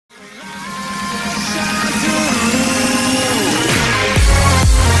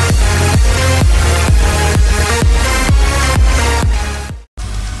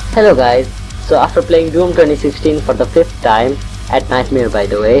Hello guys, so after playing Doom 2016 for the 5th time, at Nightmare by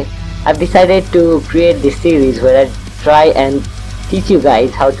the way, I've decided to create this series where I try and teach you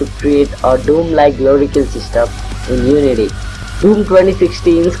guys how to create a Doom-like GloryKill system in Unity. Doom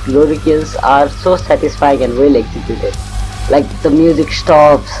 2016's GloryKills are so satisfying and well executed. Like the music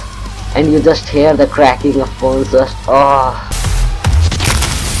stops and you just hear the cracking of bones just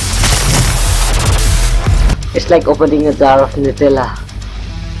It's like opening a jar of Nutella.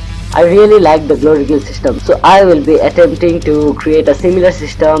 I really like the GloryKill system, so I will be attempting to create a similar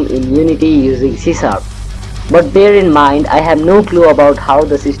system in Unity using C#. But bear in mind, I have no clue about how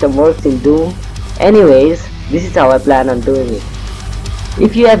the system works in Doom. Anyways, this is how I plan on doing it.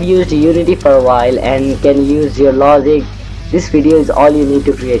 If you have used Unity for a while and can use your logic, this video is all you need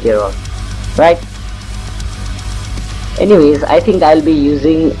to create your own, right? Anyways, I think I'll be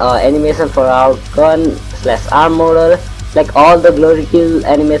using animation for our gun/arm model. Like all the GloryKill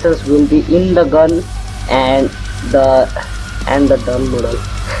animations will be in the gun and the gun model.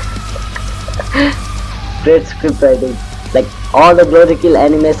 Great script writing. Like all the GloryKill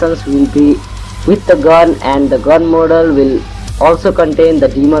animations will be with the gun, and the gun model will also contain the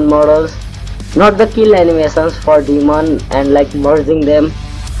demon models. Not the kill animations for demon and like merging them.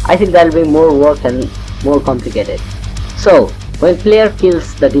 I think that will be more work and more complicated. So when player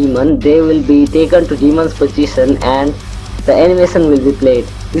kills the demon, they will be taken to demon's position and the animation will be played.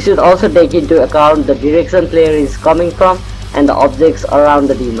 We should also take into account the direction player is coming from and the objects around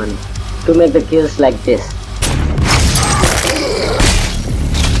the demon to make the kills like this.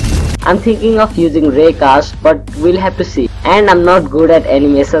 I'm thinking of using raycast, but we'll have to see. And I'm not good at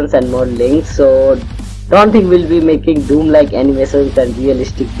animations and modeling, so don't think we'll be making Doom-like animations and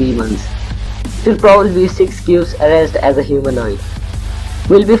realistic demons. It will probably be 6 cubes arranged as a humanoid.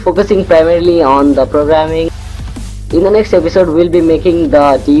 We'll be focusing primarily on the programming. In the next episode, we'll be making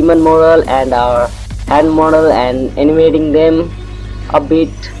the demon model and our hand model and animating them a bit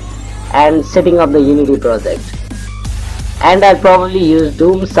and setting up the Unity project. And I'll probably use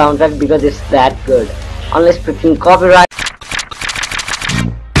Doom soundtrack because it's that good. Unless freaking copyright.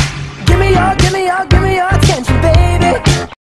 Give me